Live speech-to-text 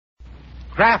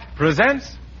Kraft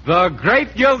presents The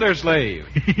Great Gildersleeve.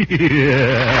 The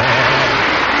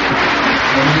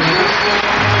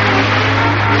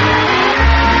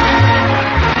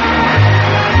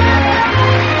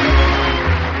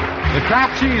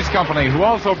Kraft Cheese Company, who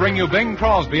also bring you Bing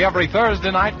Crosby every Thursday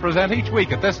night, present each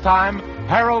week at this time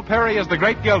Harold Peary as The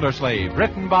Great Gildersleeve,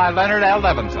 written by Leonard L.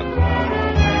 Levinson.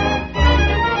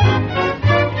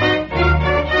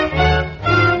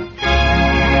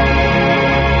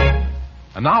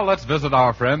 And now let's visit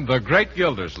our friend, the Great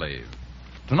Gildersleeve.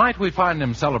 Tonight we find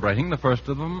him celebrating the first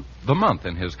of the month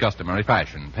in his customary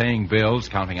fashion, paying bills,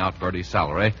 counting out Bertie's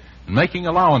salary, and making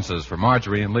allowances for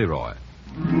Marjorie and Leroy.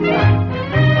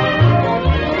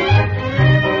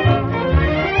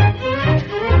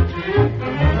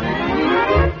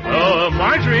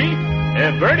 Marjorie,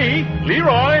 Bertie,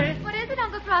 Leroy. What is it,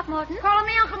 Uncle Throckmorton? Calling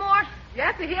me Uncle Mort.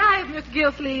 Yes, here I am, Mr.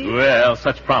 Gildersleeve. Well,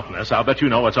 such promptness. I'll bet you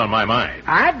know what's on my mind.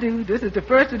 I do. This is the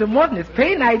first of the month, and it's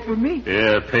pay night for me.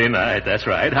 Yeah, pay night. That's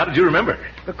right. How did you remember?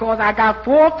 Because I got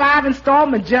 4 or 5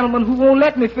 installment gentlemen who won't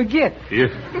let me forget. Yeah.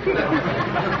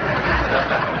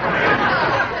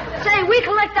 Say, we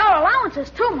collect our allowances,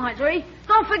 too, Marjorie.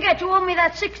 Don't forget you owe me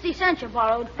that 60 cents you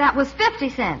borrowed. That was 50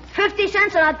 cents. 50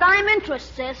 cents and a dime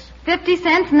interest, sis. 50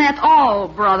 cents, and that's all,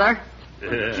 brother.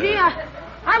 Gee,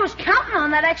 I was counting on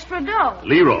that extra dough.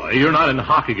 Leroy, you're not in the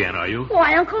hock again, are you?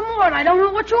 Why, Uncle Mort, I don't know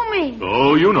what you mean.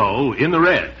 Oh, you know, in the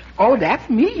red. Oh, that's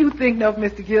me you thinking of,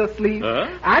 Mr. Gildersleeve.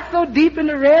 I'm so deep in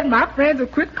the red, my friends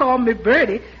have quit calling me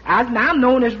Bertie. I'm now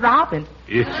known as Robin.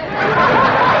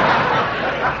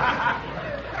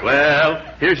 Well,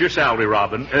 here's your salary,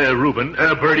 Reuben,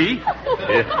 Bertie.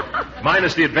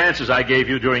 Minus the advances I gave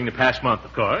you during the past month,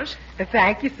 of course.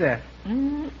 Thank you, sir.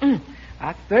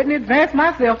 I certainly advanced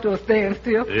myself to a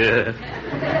standstill. Yeah.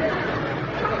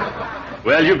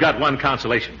 Well, you've got one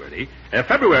consolation, Bertie.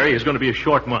 February is going to be a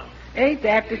short month. Ain't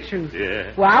that the truth?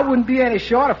 Yeah. Well, I wouldn't be any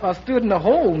short if I stood in the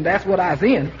hole, and that's what I was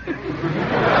in.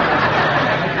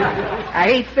 I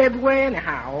hate February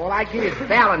anyhow. All I get is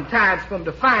Valentine's from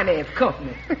the finance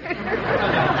company.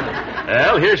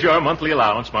 Well, here's your monthly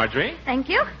allowance, Marjorie. Thank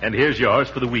you. And here's yours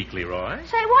for the week, Leroy.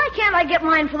 Say, why can't I get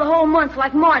mine for the whole month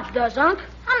like Marge does, Unc?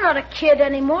 I'm not a kid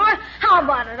anymore. How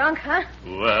about it, Unc, huh?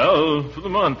 Well, for the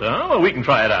month, huh? Well, we can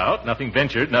try it out. Nothing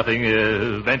ventured, nothing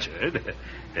ventured.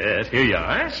 Yes, here you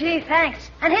are. Gee, thanks.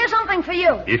 And here's something for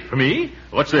you. For me?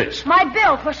 What's this? My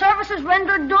bill for services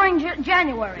rendered during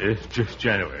January. Just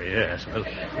January, yes. Well,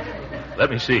 let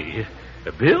me see.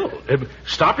 A bill?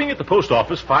 Stopping at the post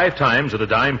office 5 times at a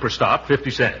dime per stop,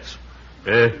 50 cents.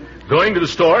 Going to the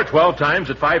store 12 times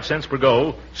at 5 cents per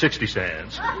go, 60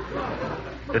 cents.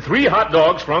 3 hot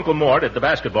dogs for Uncle Mort at the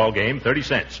basketball game, 30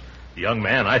 cents. Young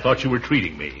man, I thought you were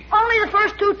treating me. Only the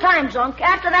first 2 times, Unc.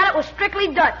 After that, it was strictly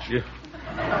Dutch. Yeah.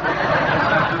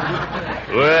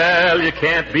 Well, you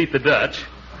can't beat the Dutch.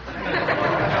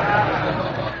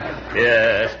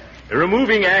 Yes.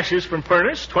 Removing ashes from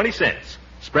furnace, 20 cents.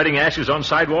 Spreading ashes on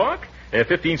sidewalk,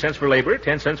 15 cents for labor,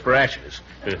 10 cents for ashes.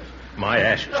 My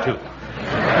ashes, too.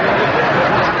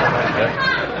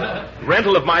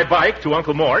 Rental of my bike to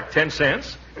Uncle Mort, 10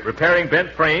 cents. Repairing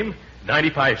bent frame,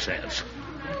 95 cents.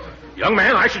 Young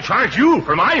man, I should charge you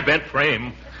for my bent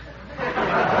frame.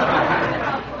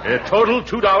 Total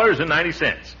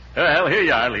 $2.90. Well, here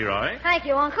you are, Leroy. Thank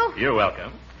you, Uncle. You're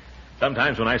welcome.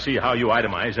 Sometimes when I see how you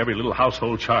itemize every little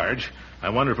household charge, I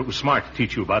wonder if it was smart to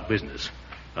teach you about business.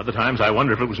 Other times I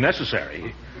wonder if it was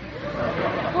necessary.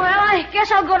 Well, I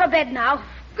guess I'll go to bed now.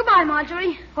 Goodbye,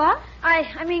 Marjorie. What?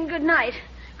 I mean good night.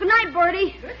 Good night,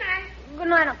 Bertie. Good night. Good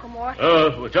night, Uncle Mort.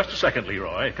 Well, just a second,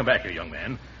 Leroy. Come back here, young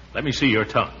man. Let me see your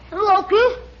tongue.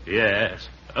 Loki? Yes.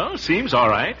 Oh, seems all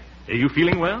right. Are you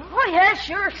feeling well? Oh, yeah,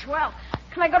 sure, swell.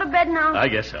 Can I go to bed now? I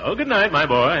guess so. Good night, my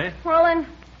boy. Well, then,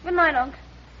 good night, Unc.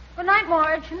 Good night,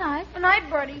 Marge. Good night. Good night,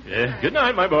 Bertie. Good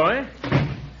night, my boy.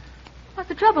 What's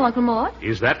the trouble, Uncle Mort?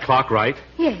 Is that clock right?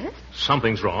 Yes.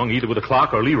 Something's wrong, either with the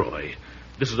clock or Leroy.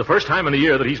 This is the first time in the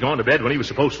year that he's gone to bed when he was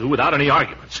supposed to without any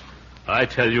arguments. I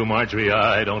tell you, Marjorie,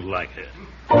 I don't like it.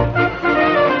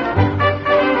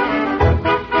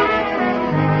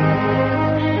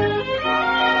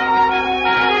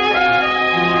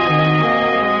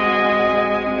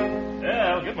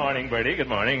 Well, good morning, Bertie. Good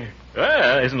morning.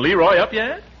 Isn't Leroy up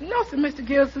yet? No, sir, Mr.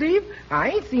 Gildersleeve.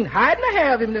 I ain't seen hide nor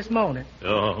hair of him this morning.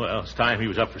 Oh, well, it's time he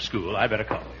was up for school. I better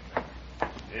call him.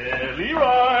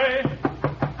 Leroy!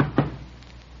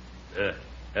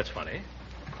 That's funny.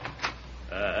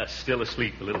 Still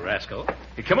asleep, the little rascal.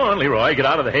 Hey, come on, Leroy, get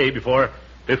out of the hay before...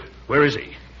 where is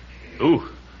he? Ooh,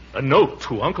 a note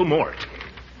to Uncle Mort.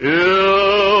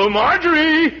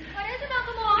 Marjorie! What is it,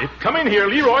 Uncle Mort? Come in here.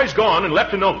 Leroy's gone and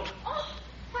left a note. Oh,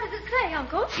 what does it say,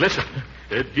 Uncle. Listen,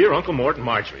 dear Uncle Mort and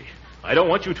Marjorie, I don't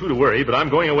want you two to worry, but I'm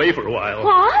going away for a while.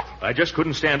 What? I just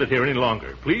couldn't stand it here any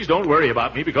longer. Please don't worry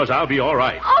about me because I'll be all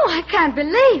right. Oh, I can't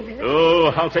believe it.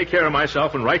 Oh, I'll take care of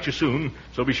myself and write you soon,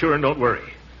 so be sure and don't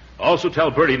worry. Also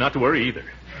tell Bertie not to worry either.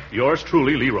 Yours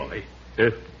truly, Leroy.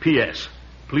 P.S.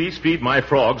 Please feed my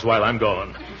frogs while I'm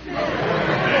gone.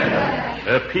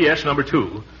 P.S. number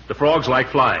 2. The frogs like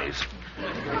flies.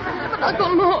 But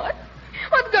Uncle Mort,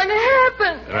 what's going to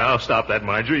happen? Now, stop that,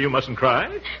 Marjorie. You mustn't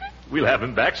cry. We'll have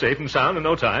him back safe and sound in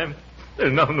no time.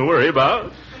 There's nothing to worry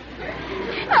about.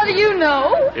 How do you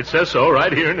know? It says so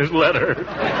right here in his letter.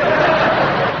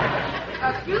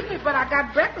 Excuse me, but I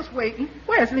got breakfast waiting.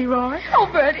 Where's Leroy? Oh,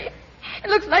 Bertie, it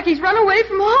looks like he's run away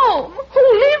from home. Who,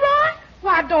 Leroy?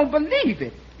 Well, I don't believe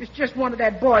it. It's just one of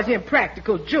that boy's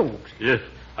impractical jokes. Yes,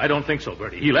 I don't think so,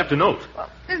 Bertie. He left a note. Well,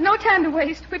 there's no time to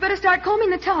waste. We better start combing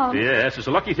the town. Yes, it's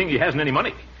a lucky thing he hasn't any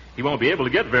money. He won't be able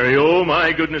to get very. Oh,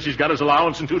 my goodness, he's got his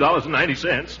allowance in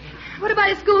 $2.90. What about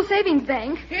his school savings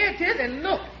bank? Here it is, and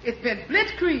look, it's been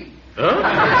blitzkrieg. Huh?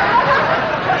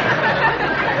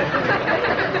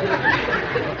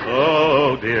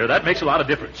 Oh, dear, that makes a lot of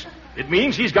difference. It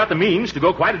means he's got the means to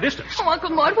go quite a distance. Oh, Uncle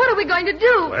Mort, what are we going to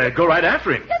do? Go right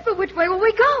after him. Yes, but which way will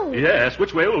we go? Yes,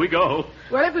 which way will we go?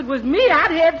 Well, if it was me,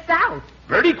 I'd head south.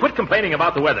 Bertie, quit complaining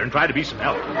about the weather and try to be some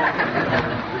help.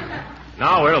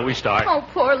 Now, where'll we start? Oh,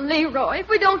 poor Leroy. If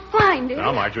we don't find him.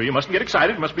 Now, Marjorie, you mustn't get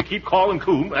excited. You must keep cool and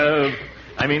calm.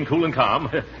 Cool and calm.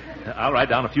 I'll write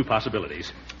down a few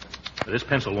possibilities. This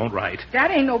pencil won't write.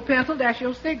 That ain't no pencil. That's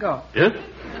your cigar. Yeah?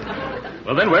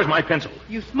 Well, then, where's my pencil?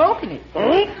 You smoking it.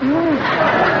 Oh?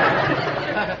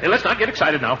 Hey, let's not get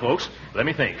excited now, folks. Let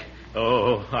me think.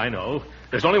 Oh, I know.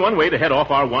 There's only one way to head off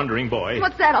our wandering boy.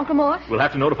 What's that, Uncle Mort? We'll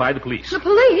have to notify the police. The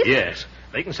police? Yes.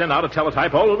 They can send out a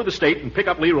teletype all over the state and pick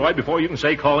up Leroy before you can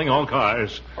say calling all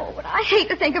cars. Oh, but I hate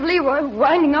to think of Leroy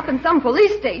winding up in some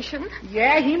police station.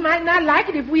 Yeah, he might not like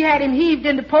it if we had him heaved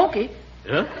into pokey.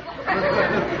 Huh?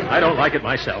 I don't like it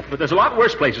myself, but there's a lot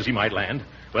worse places he might land.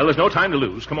 Well, there's no time to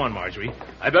lose. Come on, Marjorie.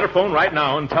 I better phone right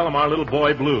now and tell him our little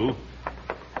boy Blue.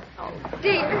 Oh,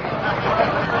 dear.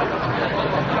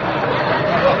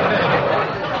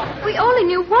 We only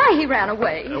knew why he ran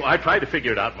away. Oh, I tried to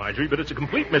figure it out, Marjorie, but it's a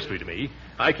complete mystery to me.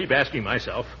 I keep asking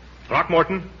myself,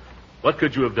 Throckmorton, what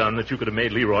could you have done that you could have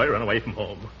made Leroy run away from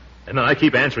home? And then I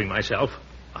keep answering myself,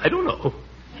 I don't know.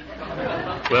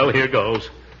 Well, here goes.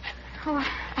 Oh,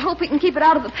 I hope we can keep it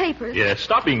out of the papers. Yes,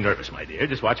 stop being nervous, my dear.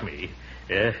 Just watch me.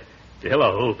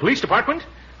 Hello, police department.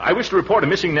 I wish to report a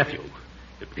missing nephew.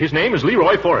 His name is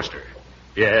Leroy Forrester.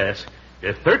 Yes,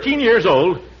 13 years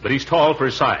old, but he's tall for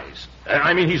his size.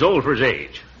 He's old for his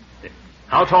age.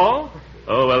 How tall?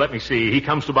 Oh, well, let me see. He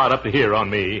comes to about up to here on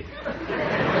me.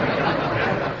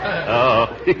 Oh.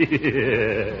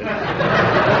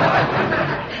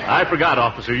 I forgot,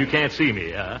 officer. You can't see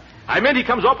me. I meant he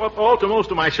comes up almost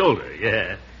to my shoulder.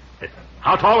 Yeah.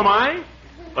 How tall am I?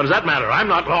 What does that matter? I'm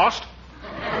not lost.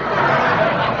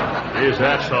 Is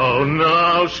that so?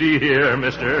 No, see here,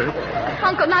 mister.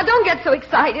 Uncle, now don't get so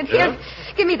excited. Here,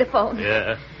 give me the phone.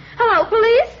 Yeah. Hello,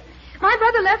 police. My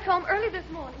brother left home early this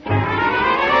morning.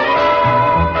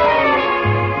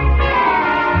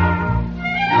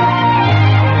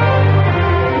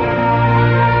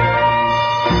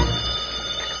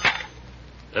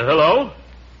 Hello?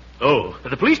 Oh,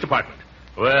 the police department.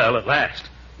 Well, at last.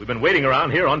 We've been waiting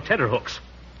around here on tenterhooks.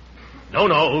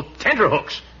 No,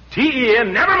 tenterhooks.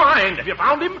 T-E-N, never mind. Have you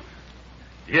found him?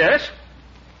 Yes?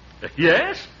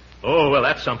 Yes? Oh, well,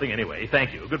 that's something anyway.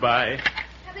 Thank you. Goodbye.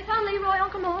 Have they found Leroy,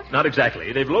 Uncle Mort? Not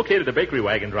exactly. They've located a bakery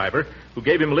wagon driver who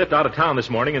gave him a lift out of town this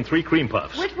morning in 3 cream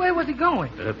puffs. Which way was he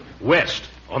going? West,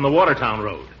 on the Watertown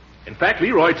Road. In fact,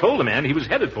 Leroy told the man he was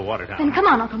headed for Watertown. Then come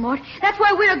on, Uncle Mort. That's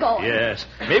where we're going. Yes.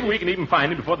 Maybe we can even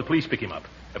find him before the police pick him up.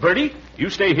 Bertie, you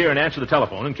stay here and answer the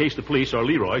telephone in case the police or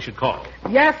Leroy should call.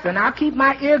 Yes, and I'll keep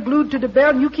my ear glued to the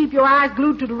bell, and you keep your eyes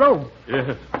glued to the road.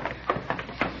 Yeah.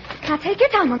 Now, take your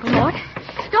time, Uncle Mort.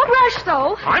 Don't rush,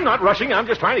 though. I'm not rushing. I'm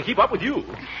just trying to keep up with you.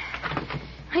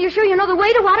 Are you sure you know the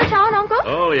way to Watertown, Uncle?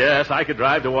 Oh, yes. I could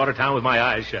drive to Watertown with my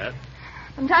eyes shut.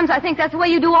 Sometimes I think that's the way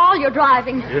you do all your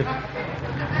driving. Yeah.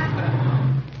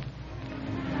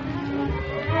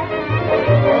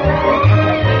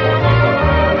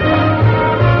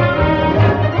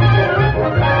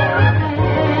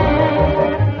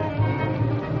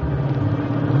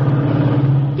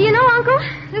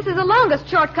 This is the longest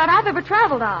shortcut I've ever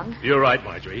traveled on. You're right,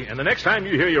 Marjorie. And the next time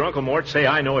you hear your Uncle Mort say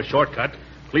I know a shortcut,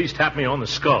 please tap me on the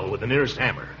skull with the nearest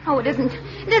hammer. Oh, it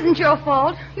isn't your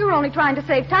fault. You were only trying to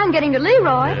save time getting to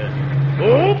Leroy.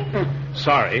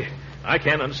 Sorry. I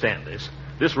can't understand this.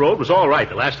 This road was all right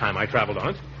the last time I traveled on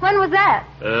it. When was that?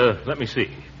 Let me see.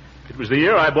 It was the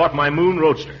year I bought my Moon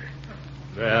Roadster.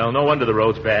 Well, no wonder the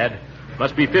road's bad.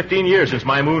 Must be 15 years since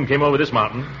my Moon came over this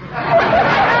mountain.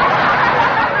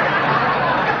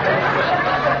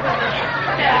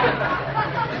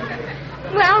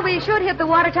 Well, we should hit the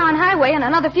Watertown Highway in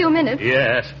another few minutes.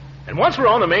 Yes. And once we're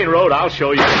on the main road, I'll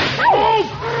show you.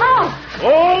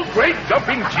 Oh, great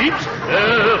jumping jeeps.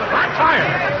 Flat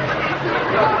tire.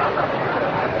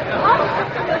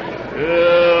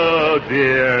 Oh,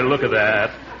 dear, look at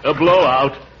that. A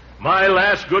blowout. My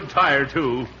last good tire,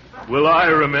 too. Will I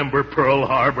remember Pearl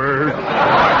Harbor?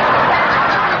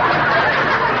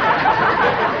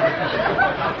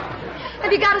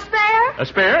 Have you got a spare? A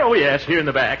spare? Oh, yes, here in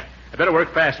the back. I better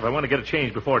work fast if I want to get a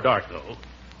change before dark, though.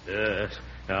 Yes.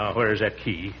 Now, where's that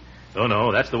key? Oh,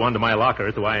 no, that's the one to my locker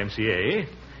at the YMCA.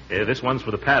 This one's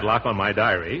for the padlock on my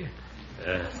diary.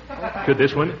 Could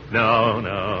this one?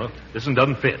 No. This one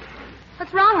doesn't fit.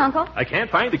 What's wrong, Uncle? I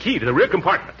can't find the key to the rear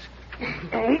compartment.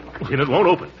 And it won't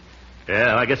open.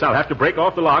 Yeah, I guess I'll have to break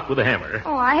off the lock with a hammer.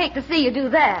 Oh, I hate to see you do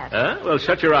that. Well,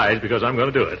 shut your eyes because I'm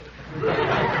going to do it.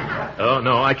 Oh,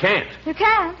 no, I can't. You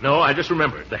can't? No, I just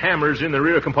remembered. The hammer's in the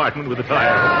rear compartment with the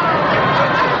tire.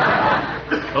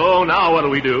 Oh, now what do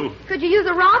we do? Could you use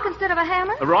a rock instead of a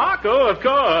hammer? A rock? Oh, of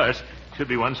course. Should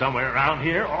be one somewhere around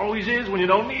here. Always is when you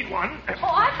don't need one. Oh,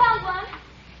 I found one.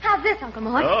 How's this, Uncle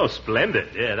Mort? Oh,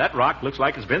 splendid. Yeah, that rock looks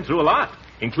like it's been through a lot,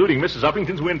 including Mrs.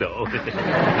 Uppington's window.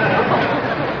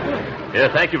 Yeah,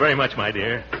 thank you very much, my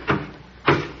dear.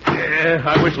 Yeah,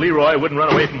 I wish Leroy wouldn't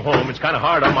run away from home. It's kind of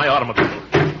hard on my automobile.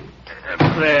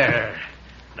 There.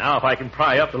 Now, if I can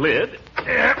pry up the lid.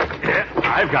 Yeah,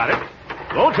 I've got it.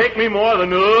 Won't take me more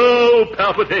than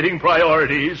palpitating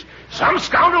priorities. Some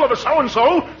scoundrel of a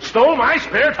so-and-so stole my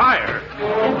spare tire.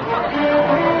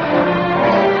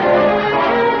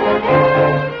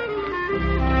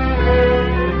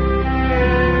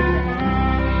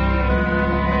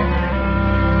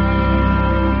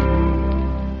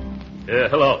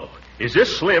 Hello. Is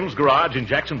this Slim's garage in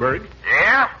Jacksonburg?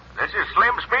 Yeah, this is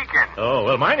Slim speaking. Oh,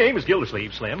 well, my name is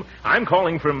Gildersleeve, Slim. I'm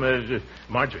calling from,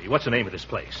 Marjorie. What's the name of this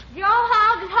place? Joe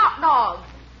Hogg's Hot Dogs.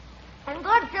 And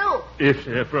good,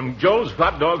 too. From Joe's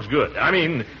Hot Dogs Good. I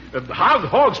mean,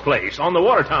 Hogg's place on the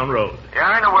Watertown Road. Yeah,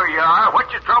 I know where you are.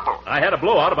 What's your trouble? I had a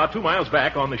blowout about 2 miles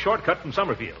back on the shortcut from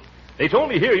Summerfield. They told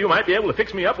me here you might be able to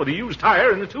fix me up with a used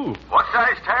tire in the tube. What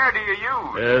size tire do you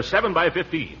use? 7 by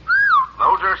 15.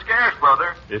 Those are scarce,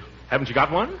 brother. Haven't you got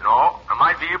one? No, I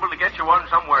might be able to get you one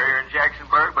somewhere here in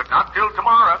Jacksonburg, but not till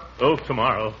tomorrow. Oh,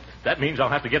 tomorrow. That means I'll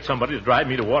have to get somebody to drive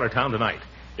me to Watertown tonight.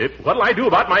 What'll I do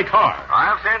about my car?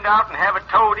 I'll send out and have it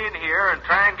towed in here and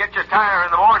try and get your tire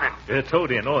in the morning.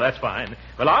 Towed in. Oh, that's fine.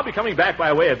 Well, I'll be coming back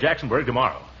by way of Jacksonburg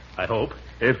tomorrow, I hope.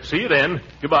 See you then.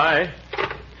 Goodbye.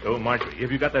 Oh, Marjorie,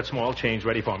 have you got that small change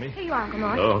ready for me? Here you are, Uncle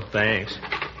Mort. Oh, thanks.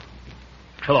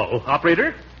 Hello,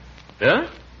 operator? Yeah?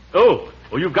 Oh,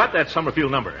 you've got that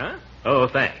Summerfield number, huh? Oh,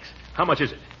 thanks. How much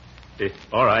is it?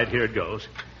 All right, here it goes.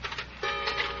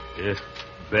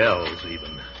 Bells,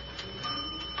 even.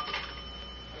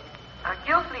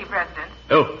 Gildersleeve resident.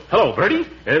 Oh, hello, Bertie.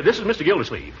 This is Mr.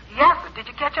 Gildersleeve. Yes, but did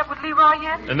you catch up with Leroy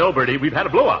yet? No, Bertie, we've had a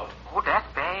blowout. Oh, that's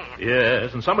bad.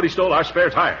 Yes, and somebody stole our spare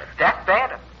tire. That's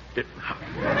bad.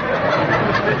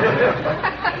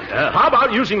 How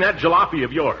about using that jalopy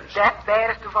of yours? That's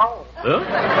baddest of all. Huh?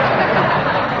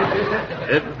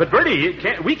 But, Bertie,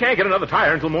 we can't get another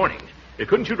tire until morning.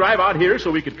 Couldn't you drive out here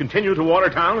so we could continue to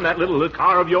Watertown in that little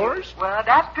car of yours? Well,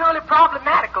 that's purely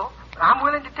problematical. But I'm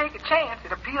willing to take a chance.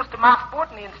 It appeals to my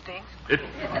sporting instincts.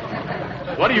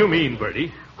 What do you mean,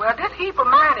 Bertie? Well, this heap of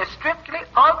mine is strictly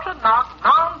ultra-knock,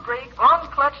 non-brake,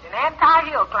 unclutched, and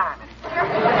anti-hill climbing.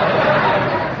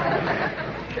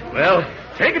 Well,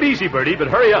 take it easy, Bertie, but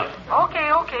hurry up. Okay.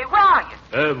 Where are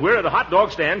you? We're at a hot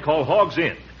dog stand called Hogg's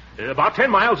Inn. About 10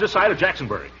 miles this side of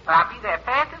Jacksonburg. I'll be there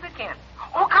fast as I can.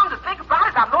 Oh, come to think about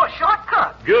it, I know a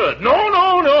shortcut. Good. No.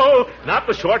 Not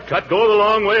the shortcut. Go the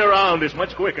long way around. It's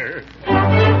much quicker.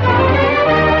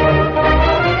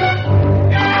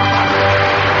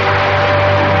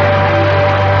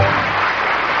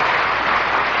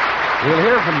 We'll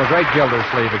hear from the great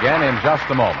Gildersleeve again in just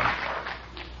a moment.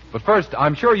 But first,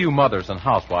 I'm sure you mothers and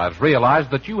housewives realize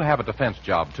that you have a defense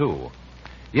job, too.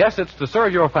 Yes, it's to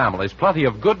serve your families plenty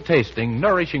of good-tasting,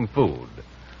 nourishing food.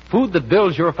 Food that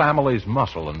builds your family's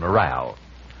muscle and morale.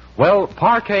 Well,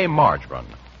 Parquet Margarine,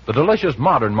 the delicious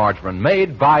modern margarine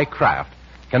made by Kraft,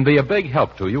 can be a big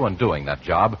help to you in doing that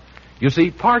job. You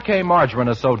see, Parquet Margarine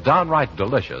is so downright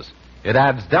delicious, it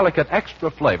adds delicate extra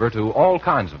flavor to all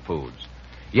kinds of foods.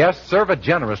 Yes, serve it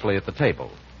generously at the table.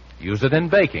 Use it in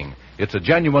baking. It's a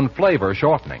genuine flavor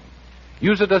shortening.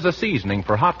 Use it as a seasoning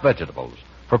for hot vegetables,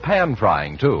 for pan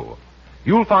frying, too.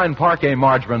 You'll find Parquet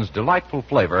margarine's delightful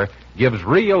flavor gives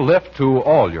real lift to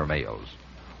all your meals.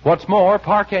 What's more,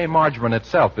 Parquet margarine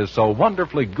itself is so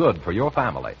wonderfully good for your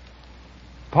family.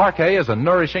 Parquet is a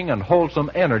nourishing and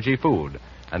wholesome energy food,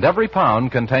 and every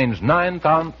pound contains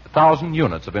 9,000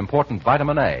 units of important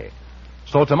vitamin A.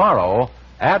 So tomorrow,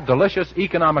 add delicious,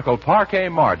 economical Parquet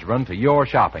margarine to your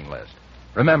shopping list.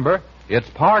 Remember, it's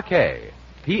Parquet,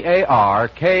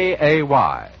 Parkay,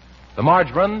 the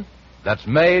margarine that's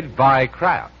made by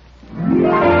Kraft.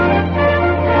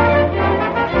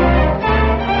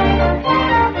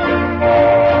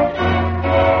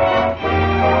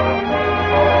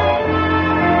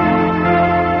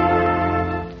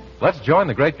 Let's join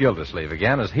the Great Gildersleeve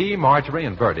again as he, Marjorie,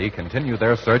 and Bertie continue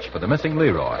their search for the missing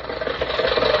Leroy.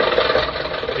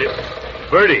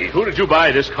 Bertie, who did you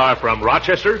buy this car from?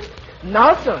 Rochester?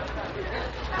 No, sir.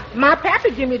 My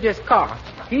pappy gave me this car.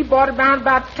 He bought it around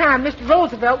about the time Mr.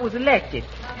 Roosevelt was elected.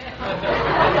 I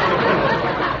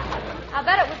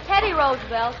bet it was Teddy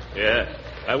Roosevelt. Yeah,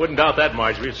 I wouldn't doubt that,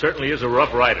 Marjorie. It certainly is a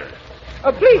rough rider.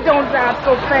 Please don't drive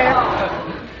so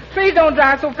fast. Please don't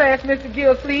drive so fast, Mr.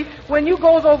 Gildersleeve. When you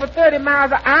goes over 30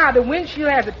 miles an hour, the windshield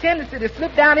has a tendency to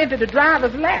slip down into the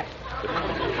driver's lap.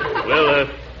 Well,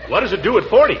 what does it do at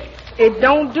 40? It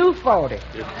don't do 40.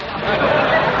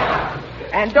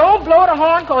 And don't blow the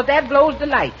horn, because that blows the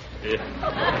lights. Yeah.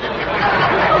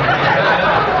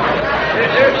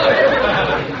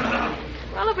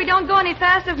 Well, if we don't go any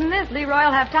faster than this, Leroy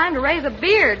will have time to raise a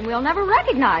beard, and we'll never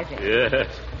recognize him. Yes.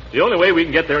 The only way we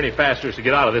can get there any faster is to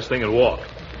get out of this thing and walk.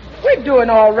 We're doing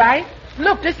all right.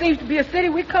 Look, this seems to be a city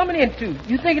we're coming into.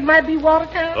 You think it might be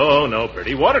Watertown? Oh, no,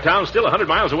 Bertie. Watertown's still 100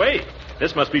 miles away.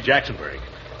 This must be Jacksonburg.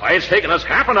 Why, it's taken us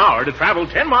half an hour to travel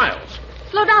 10 miles.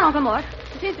 Slow down, Uncle Mort.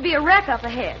 There seems to be a wreck up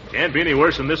ahead. Can't be any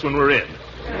worse than this one we're in.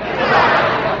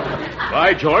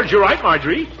 By George, you're right,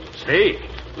 Marjorie. Say,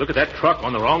 look at that truck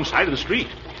on the wrong side of the street.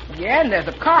 Yeah, and there's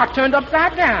a car turned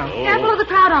upside down. Oh. Careful of the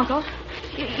crowd, Uncle.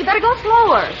 You better go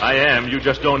slower. I am. You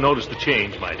just don't notice the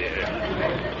change, my dear.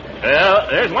 Well,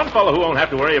 there's one fellow who won't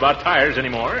have to worry about tires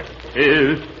anymore.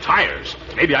 Tires.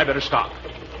 Maybe I better stop.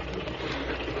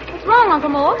 What's wrong, Uncle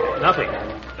Mort? Nothing.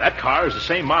 That car is the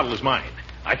same model as mine.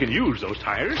 I can use those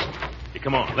tires. Hey,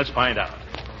 come on, let's find out.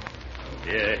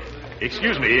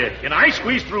 Excuse me. Can I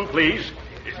squeeze through, please?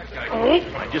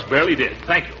 I just barely did.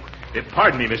 Thank you.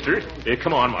 Pardon me, mister.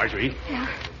 Come on, Marjorie. Yeah.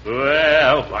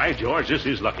 Well, by George, this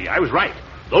is lucky. I was right.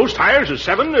 Those tires are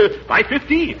 7 by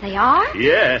 15. They are?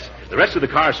 Yes. The rest of the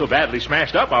car is so badly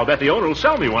smashed up, I'll bet the owner will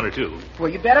sell me one or two. Well,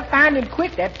 you better find him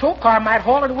quick. That tow car might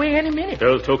haul it away any minute.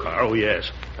 The tow car? Oh,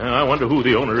 yes. I wonder who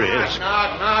the owner is.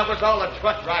 No, it was all the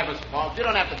truck driver's fault. You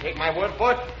don't have to take my word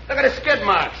for it. Look at the skid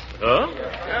marks. Huh?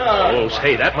 Yeah. Oh,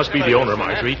 say, that must be the owner,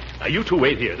 Marjorie. Now, you two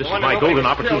wait here. This is my golden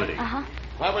opportunity. Uh-huh.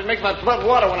 Well, it makes my blood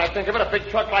water when I think of it. A big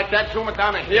truck like that zooming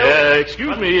down a hill.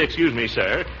 Excuse me,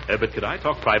 sir. But could I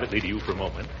talk privately to you for a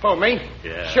moment? Oh, me?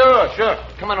 Yeah. Sure.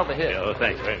 Come on over here. Oh,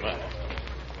 thanks very much.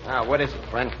 Now, what is it,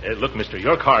 friend? Look, mister,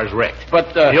 your car's wrecked.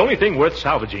 But, the only thing worth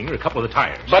salvaging are a couple of the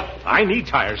tires. But... I need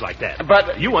tires like that.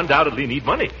 But... You undoubtedly need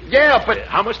money. Yeah, but...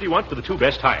 How much do you want for the two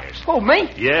best tires? Oh,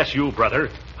 me? Yes, you, brother.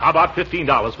 How about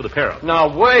 $15 for the pair of them?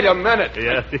 Now, wait a minute.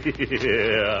 Yeah.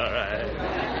 Yeah, all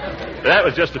right. That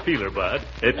was just a feeler, Bud.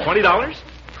 $20?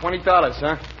 $20,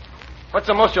 huh? What's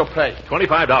the most you'll pay?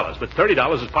 $25, but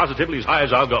 $30 is positively as high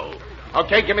as I'll go.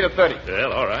 Okay, give me the 30.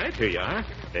 Well, all right, here you are.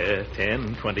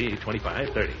 10, 20, 25,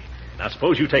 30. Now,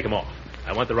 suppose you take them off.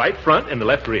 I want the right front and the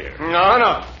left rear.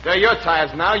 No. They're your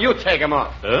tires now. You take them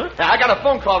off. Huh? I got a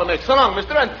phone call to make. So long,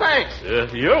 mister, and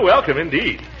thanks. You're welcome,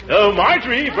 indeed. Oh,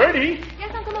 Marjorie, Bertie.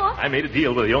 Yes, Uncle Mort? I made a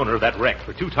deal with the owner of that wreck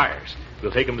for 2 tires.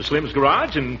 We'll take them to Slim's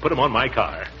garage and put them on my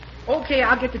car. Okay,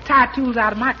 I'll get the tire tools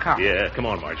out of my car. Yeah, come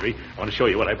on, Marjorie. I want to show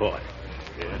you what I bought.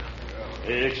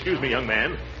 Excuse me, young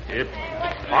man.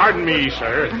 Pardon me,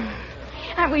 sir.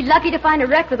 Aren't we lucky to find a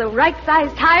wreck with the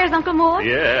right-sized tires, Uncle Mort?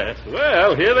 Yes.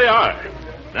 Well, here they are.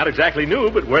 Not exactly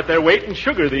new, but worth their weight in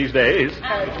sugar these days.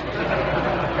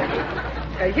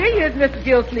 Here he is, Mr.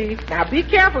 Gildersleeve. Now, be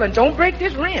careful and don't break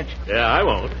this wrench. Yeah, I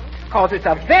won't. Because it's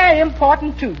a very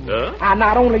important tool. I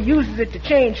not only uses it to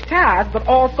change tires, but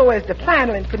also as the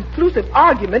final and conclusive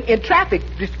argument in traffic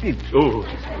disputes. Ooh.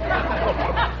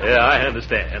 Yeah, I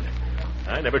understand.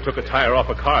 I never took a tire off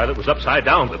a car that was upside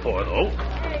down before, though.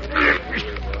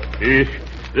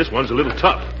 This one's a little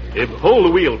tough. Hold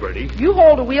the wheel, Bertie. You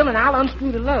hold the wheel and I'll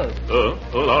unscrew the lugs. Oh,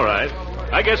 well, all right.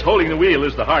 I guess holding the wheel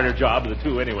is the harder job of the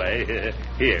two anyway.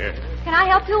 Here. Can I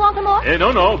help too, Uncle Mort?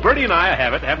 No. Bertie and I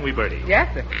have it, haven't we, Bertie?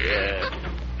 Yes, sir. Yeah.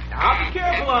 Now be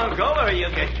careful, Uncle, or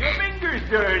you'll get your fingers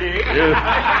dirty.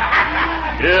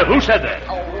 Yeah, who said that?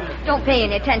 Oh, don't pay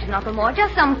any attention, Uncle Mort.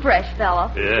 Just some fresh fellow.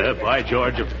 Yeah, by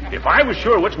George, if I was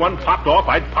sure which one popped off,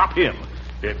 I'd pop him.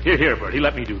 Here, Bertie,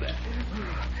 let me do that.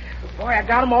 Boy, I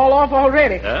got them all off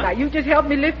already. Huh? Now, you just help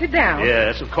me lift it down.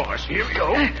 Yes, of course. Here we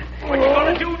go. What you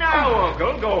gonna do now,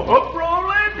 Uncle? Go hook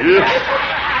rolling? Yeah.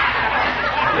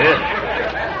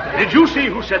 Did you see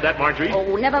who said that, Marjorie?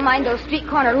 Oh, never mind those street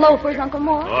corner loafers, Uncle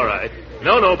Mort. All right.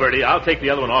 No, Bertie, I'll take the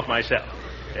other one off myself.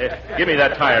 Give me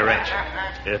that tire wrench.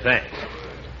 Thanks.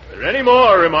 If there are any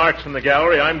more remarks from the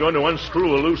gallery, I'm going to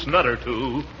unscrew a loose nut or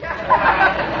two.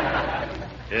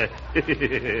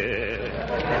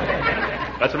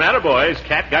 What's the matter, boys?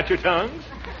 Cat got your tongues?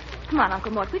 Come on,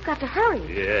 Uncle Mort. We've got to hurry.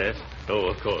 Yes. Oh,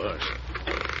 of course.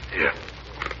 Yeah.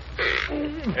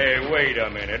 Hey, wait a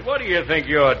minute. What do you think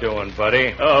you're doing,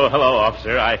 buddy? Oh, hello,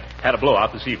 officer. I had a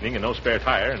blowout this evening and no spare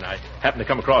tire, and I happened to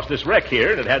come across this wreck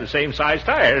here, and it had the same size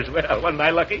tires. Well, wasn't I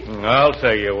lucky? I'll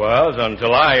say you was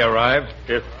until I arrived.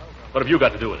 What have you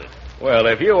got to do with it? Well,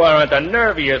 if you aren't the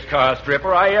nerviest car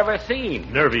stripper I ever seen.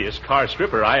 Nerviest car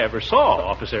stripper I ever saw,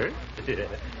 officer.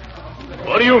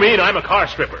 What do you mean I'm a car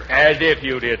stripper? As if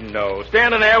you didn't know.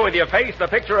 Standing there with your face the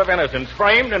picture of innocence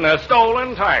framed in a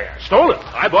stolen tire. Stolen?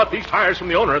 I bought these tires from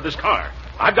the owner of this car.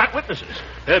 I've got witnesses.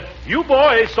 You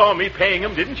boys saw me paying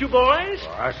him, didn't you, boys?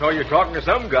 Well, I saw you talking to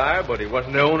some guy, but he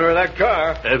wasn't the owner of that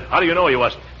car. How do you know he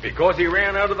wasn't? Because he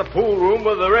ran out of the pool room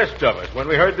with the rest of us when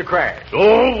we heard the crash.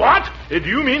 Oh, what? Do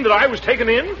you mean that I was taken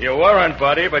in? You weren't,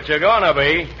 buddy, but you're gonna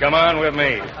be. Come on with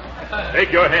me.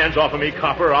 Take your hands off of me,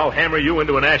 copper. I'll hammer you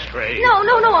into an ashtray.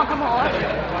 No, Uncle Mort.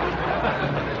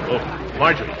 Oh,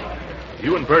 Marjorie,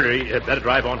 you and Bertie had better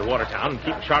drive on to Watertown and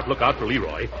keep a sharp lookout for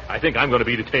Leroy. I think I'm going to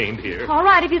be detained here. All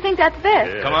right, if you think that's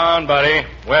best. Come on, buddy.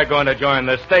 We're going to join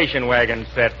the station wagon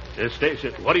set. The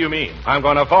station? What do you mean? I'm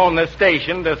going to phone the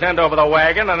station to send over the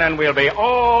wagon, and then we'll be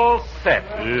all set.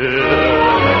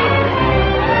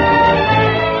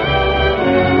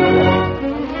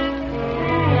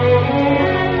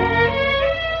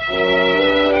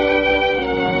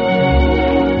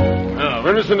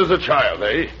 Innocent as a child,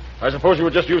 eh? I suppose you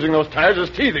were just using those tires as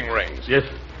teething rings. Yes.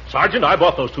 Sergeant, I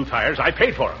bought those 2 tires. I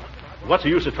paid for them. What's the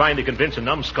use of trying to convince a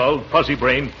numbskulled,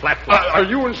 fuzzy-brained flatfoot? Are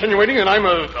you insinuating that I'm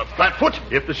a flatfoot?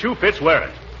 If the shoe fits, wear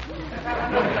it.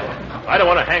 I don't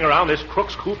want to hang around this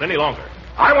crook's coop any longer.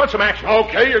 I want some action.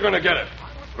 Okay, you're going to get it.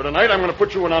 For tonight, I'm going to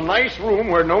put you in a nice room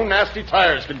where no nasty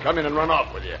tires can come in and run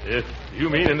off with you. You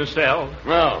mean in the cell?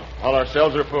 No, all our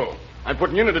cells are full. I'm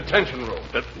putting you in a detention room.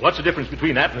 But what's the difference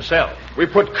between that and a cell? We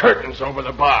put curtains over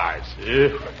the bars.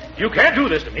 You can't do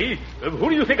this to me. Who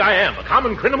do you think I am, a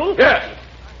common criminal? Yes.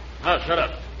 Now, shut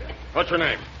up. What's your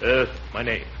name? My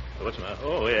name. What's my...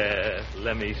 Oh, yeah.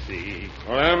 Let me see.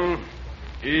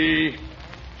 M-E-C.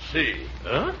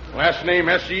 Huh? Last name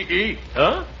S-E-E.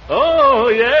 Huh? Oh,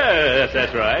 yes,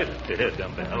 that's right.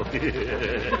 Dumbbell.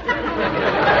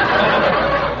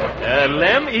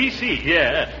 Lem E.C.,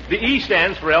 yeah. The E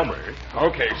stands for Elmer.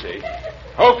 Okay, C.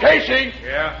 Okay, C.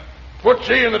 Yeah? Put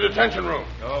C in the detention room.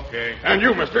 Okay. And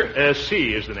you, mister?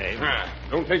 C is the name.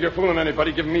 Don't think you're fooling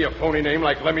anybody giving me a phony name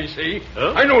like Lemmy C.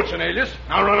 Huh? I know it's an alias.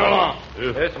 Now run along.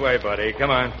 This way, buddy.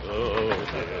 Come on. Oh.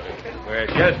 We're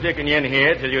just sticking you in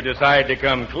here till you decide to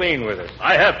come clean with us.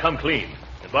 I have come clean.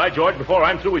 And by George, before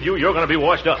I'm through with you, you're going to be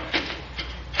washed up.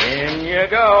 In you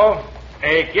go.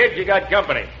 Hey, kid, you got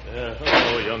company.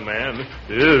 Hello, young man.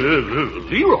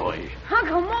 Leroy.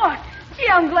 Uncle Mort. Gee,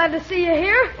 I'm glad to see you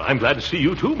here. I'm glad to see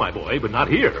you, too, my boy, but not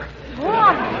here.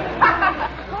 What?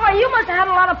 Boy, you must have had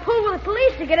a lot of pull with the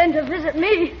police to get in to visit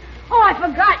me. Oh, I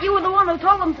forgot. You were the one who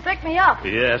told them to pick me up.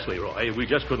 Yes, Leroy. We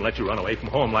just couldn't let you run away from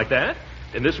home like that.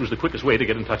 And this was the quickest way to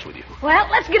get in touch with you. Well,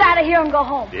 let's get out of here and go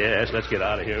home. Yes, let's get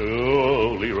out of here.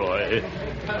 Oh, Leroy.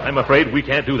 I'm afraid we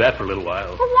can't do that for a little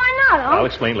while. Well, why not, Unc? I'll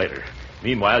explain later.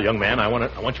 Meanwhile, young man, I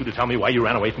want you to tell me why you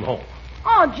ran away from home.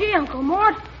 Oh, gee, Uncle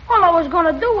Mort. All I was going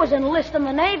to do was enlist in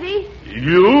the Navy.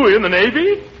 You in the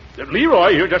Navy? Leroy,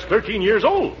 you're just 13 years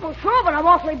old. Well, sure, but I'm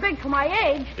awfully big for my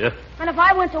age. Yeah. And if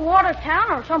I went to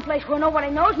Watertown or someplace where nobody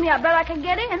knows me, I bet I could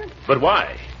get in. But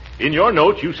why? In your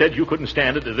note, you said you couldn't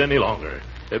stand it any longer.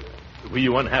 Were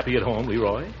you unhappy at home,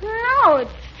 Leroy? No,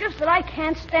 it's just that I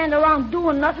can't stand around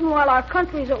doing nothing while our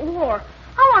country's at war.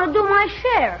 I want to do my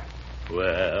share.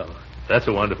 Well, that's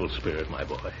a wonderful spirit, my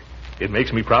boy. It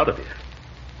makes me proud of you.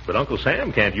 But Uncle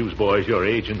Sam can't use boys your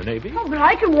age in the Navy. Oh, but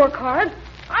I can work hard.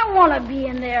 I want to be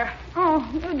in there. Oh,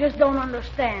 you just don't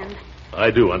understand.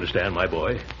 I do understand, my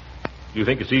boy. You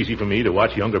think it's easy for me to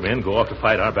watch younger men go off to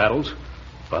fight our battles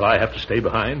while I have to stay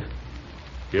behind?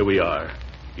 Here we are.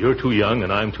 You're too young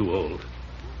and I'm too old.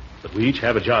 But we each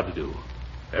have a job to do.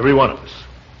 Every one of us.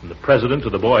 From the president to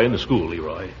the boy in the school,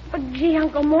 Leroy. But, gee,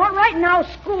 Uncle Mort, right now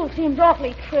school seems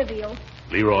awfully trivial.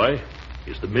 Leroy,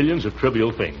 it's the millions of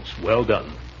trivial things, well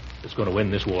done, that's going to win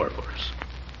this war for us.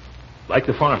 Like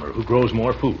the farmer who grows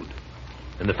more food,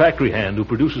 and the factory hand who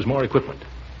produces more equipment,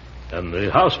 and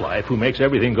the housewife who makes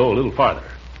everything go a little farther.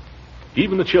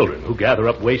 Even the children who gather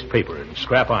up waste paper and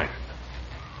scrap iron.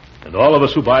 And all of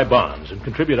us who buy bonds and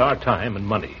contribute our time and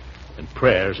money and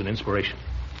prayers and inspiration.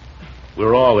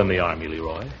 We're all in the Army,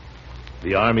 Leroy.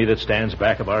 The Army that stands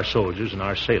back of our soldiers and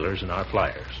our sailors and our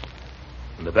flyers.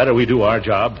 And the better we do our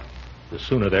job, the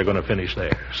sooner they're going to finish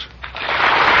theirs.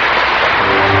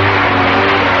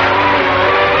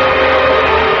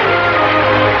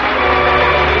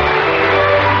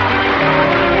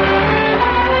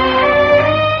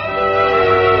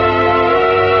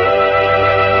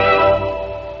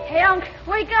 Hey, Unc,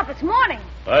 wake up. It's morning.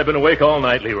 I've been awake all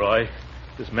night, Leroy.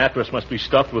 This mattress must be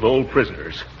stuffed with old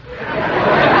prisoners.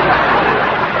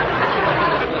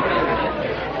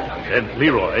 And,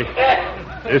 Leroy,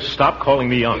 stop calling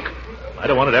me Unc. I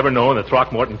don't want it ever known that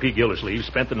Throckmorton P. Gildersleeve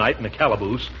spent the night in a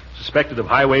calaboose suspected of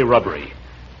highway robbery.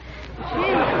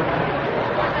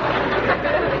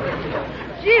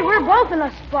 Gee, we're both in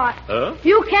a spot. Huh?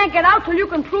 You can't get out till you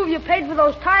can prove you paid for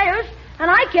those tires,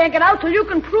 and I can't get out till you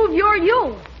can prove you're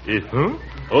you. Huh?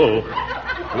 Oh.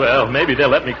 Well, maybe they'll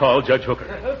let me call Judge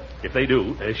Hooker. If they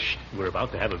do, we're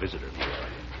about to have a visitor.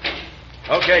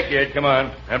 Okay, kid, come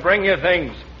on. Now bring your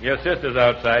things. Your sister's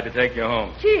outside to take you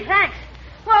home. Gee, thanks.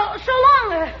 Well, so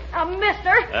long,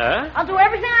 mister. I'll do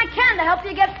everything I can to help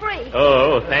you get free.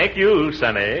 Oh, thank you,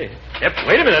 Sonny. Yep,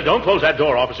 wait a minute. Don't close that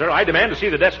door, officer. I demand to see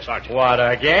the desk sergeant. What,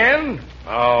 again? Oh,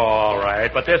 all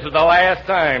right. But this is the last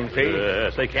time, see?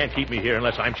 Yes, they can't keep me here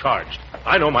unless I'm charged.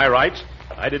 I know my rights.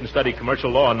 I didn't study commercial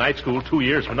law in night school 2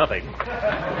 years for nothing.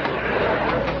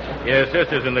 Your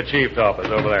sister's in the chief's office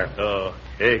over there. Oh,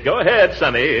 hey, go ahead,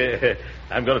 Sonny.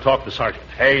 I'm going to talk to the sergeant.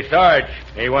 Hey, Sarge,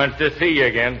 he wants to see you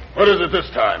again. What is it this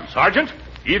time? Sergeant,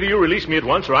 either you release me at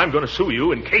once or I'm going to sue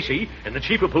you and Casey and the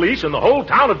chief of police and the whole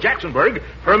town of Jacksonburg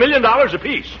for $1 million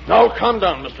apiece. Now, calm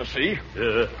down, Mr. C.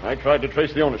 I tried to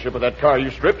trace the ownership of that car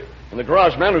you stripped, and the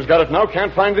garage man who's got it now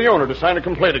can't find the owner to sign a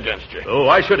complaint against you. Oh,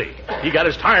 why should he? He got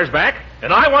his tires back,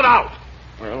 and I want out.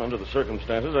 Well, under the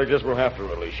circumstances, I guess we'll have to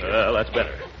release you. Well, that's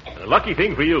better. And a lucky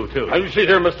thing for you, too. Now, you see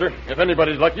here, mister, if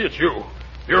anybody's lucky, it's you.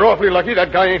 You're awfully lucky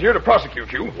that guy ain't here to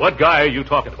prosecute you. What guy are you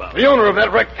talking about? The owner of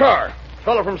that wrecked car. A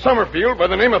fellow from Summerfield by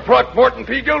the name of Throckmorton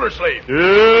P. Gildersleeve.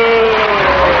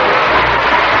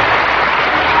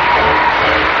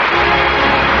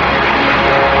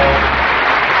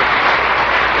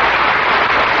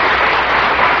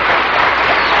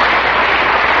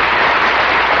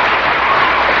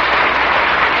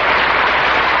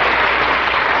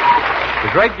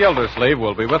 The Great Gildersleeve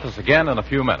will be with us again in a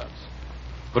few minutes.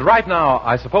 But right now,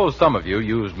 I suppose some of you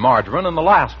used margarine in the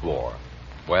last war.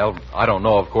 Well, I don't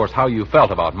know, of course, how you felt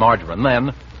about margarine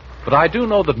then, but I do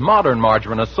know that modern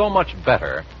margarine is so much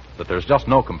better that there's just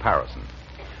no comparison.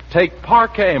 Take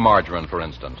Parquet margarine, for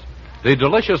instance, the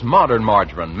delicious modern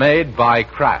margarine made by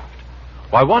Kraft.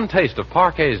 Why, one taste of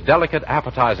Parquet's delicate,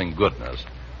 appetizing goodness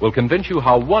will convince you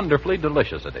how wonderfully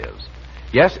delicious it is.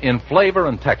 Yes, in flavor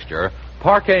and texture,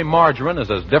 Parquet margarine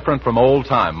is as different from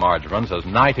old-time margarines as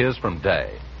night is from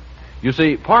day. You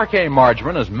see, Parquet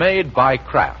margarine is made by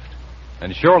Kraft,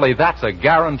 and surely that's a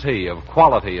guarantee of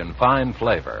quality and fine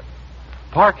flavor.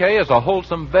 Parquet is a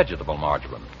wholesome vegetable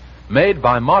margarine, made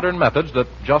by modern methods that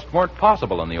just weren't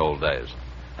possible in the old days.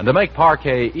 And to make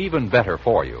Parquet even better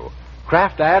for you,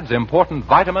 Kraft adds important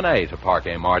vitamin A to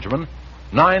Parquet margarine,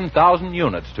 9,000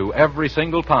 units to every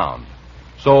single pound.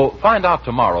 So find out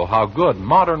tomorrow how good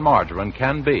modern margarine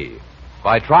can be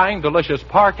by trying delicious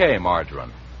Parquet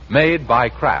margarine made by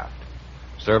Kraft.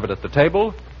 Serve it at the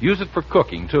table, use it for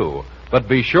cooking too, but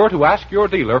be sure to ask your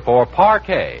dealer for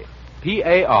Parquet,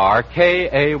 P-A-R-K-A-Y.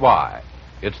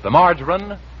 It's the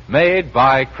margarine made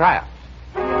by Kraft.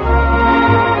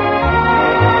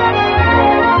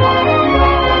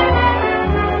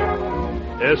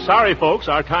 Sorry, folks,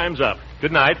 our time's up.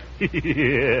 Good night.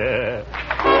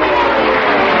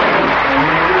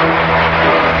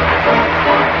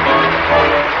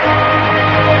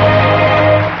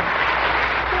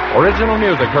 Original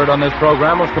music heard on this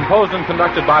program was composed and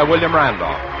conducted by William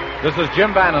Randolph. This is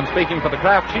Jim Bannon speaking for the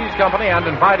Kraft Cheese Company and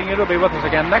inviting you to be with us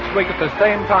again next week at the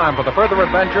same time for the further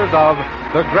adventures of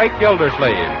The Great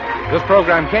Gildersleeve. This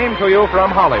program came to you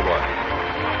from Hollywood.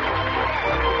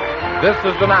 This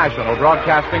is the National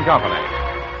Broadcasting Company.